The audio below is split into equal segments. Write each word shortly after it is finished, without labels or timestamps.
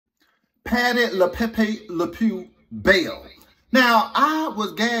Patti LaBelle. Now, I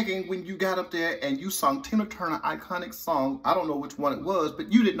was gagging when you got up there and you sung Tina Turner iconic song. I don't know which one it was,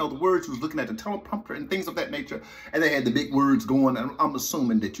 but you didn't know the words. You was looking at the teleprompter and things of that nature. And they had the big words going. And I'm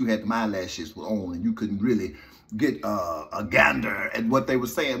assuming that you had my eyelashes on and you couldn't really get a gander at what they were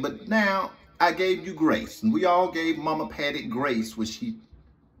saying. But now I gave you grace. And we all gave Mama Patti grace when she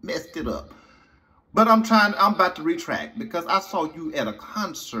messed it up. But I'm about to retract because I saw you at a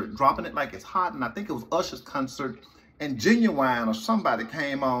concert dropping it like it's hot. And I think it was Usher's concert. And Ginuwine or somebody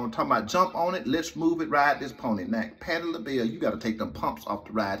came on talking about jump on it, let's move it, ride this pony. Now, Patti LaBelle, you got to take them pumps off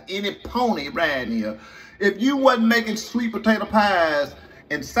the ride. Any pony riding here. If you wasn't making sweet potato pies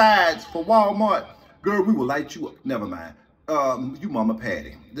and sides for Walmart, girl, we will light you up. Never mind. You Mama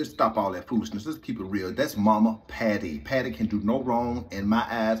Patti. Just stop all that foolishness. Let's keep it real. That's Mama Patti. Patti can do no wrong in my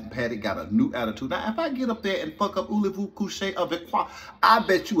eyes. Patti got a new attitude. Now, if I get up there and fuck up voulez-vous coucher avec quoi, I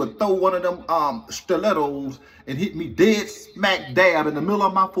bet you would throw one of them stilettos and hit me dead smack dab in the middle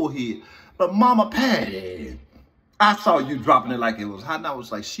of my forehead. But Mama Patti, I saw you dropping it like it was hot. And I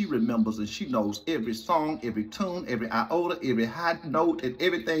was like, she remembers and she knows every song, every tune, every iota, every high note, and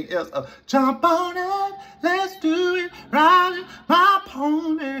everything else. Jump on it, let's do it, riding my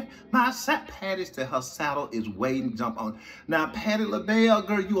pony. My Patti said her saddle is waiting, jump on. Now, Patti LaBelle,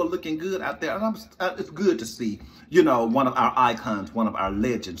 girl, you are looking good out there. And it's good to see, you know, one of our icons, one of our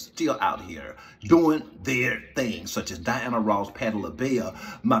legends still out here doing their thing, such as Diana Ross, Patti LaBelle,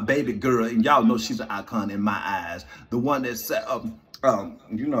 my baby girl, and y'all know she's an icon in my eyes. The one that said,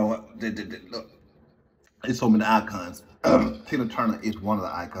 you know, it's so many icons. Tina Turner is one of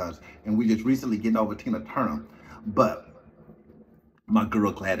the icons, and we just recently getting over Tina Turner, but my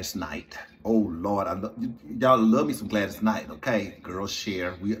girl Gladys Knight. Oh Lord, y'all love me some Gladys Knight, okay? Girls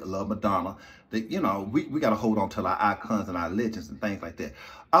share. We love Madonna. You know, we got to hold on to our icons and our legends and things like that.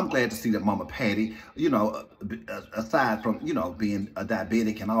 I'm glad to see that Mama Patti, you know, aside from, you know, being a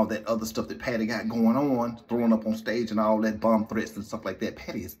diabetic and all that other stuff that Patti got going on, throwing up on stage and all that bomb threats and stuff like that,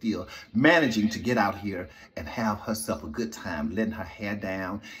 Patti is still managing to get out here and have herself a good time, letting her hair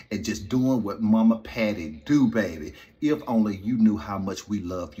down and just doing what Mama Patti do, baby. If only you knew how much we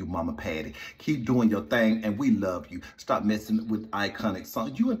love you, Mama Patti. Keep doing your thing, and we love you. Stop messing with iconic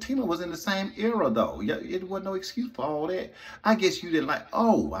songs. You and Tina was in the same era, though. It wasn't no excuse for all that. I guess you didn't like,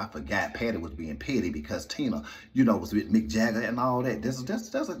 oh, I forgot Patti was being petty because Tina, you know, was with Mick Jagger and all that. There's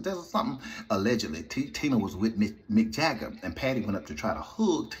something, allegedly, Tina was with Mick Jagger, and Patti went up to try to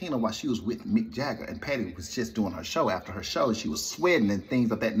hug Tina while she was with Mick Jagger, and Patti was just doing her show. After her show, she was sweating and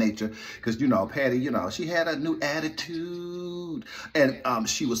things of that nature because, you know, Patti, you know, she had a new attitude. And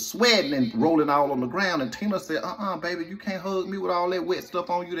she was sweating and rolling all on the ground. And Tina said, baby, you can't hug me with all that wet stuff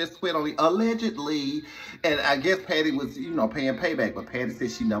on you, that sweat on you, allegedly. And I guess Patti was, you know, paying payback. But Patti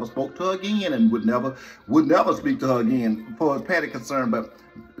said she never spoke to her again and would never speak to her again, as far as Patti concerned. But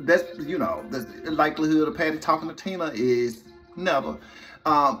that's, you know, the likelihood of Patti talking to Tina is never.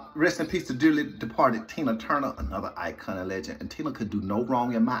 Rest in peace to dearly departed Tina Turner, another icon and legend. And Tina could do no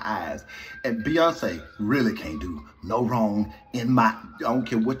wrong in my eyes. And Beyonce really can't do no wrong in my, I don't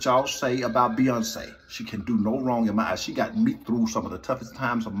care what y'all say about Beyonce. She can do no wrong in my eyes. She got me through some of the toughest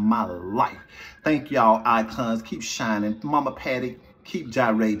times of my life. Thank y'all, icons. Keep shining. Mama Patti, keep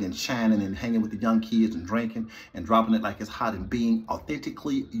gyrating and shining and hanging with the young kids and drinking and dropping it like it's hot and being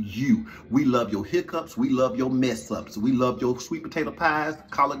authentically you. We love your hiccups. We love your mess ups. We love your sweet potato pies,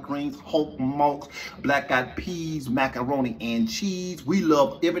 collard greens, whole malts, black-eyed peas, macaroni and cheese. We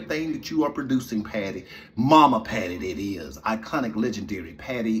love everything that you are producing, Patti. Mama Patti, that is. Iconic, legendary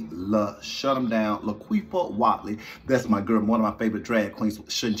Patti shut them down. Laquifa Watley. That's my girl, one of my favorite drag queens,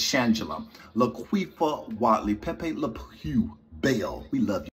 Shangela. Laquifa Watley. Patti LaBelle. We love you.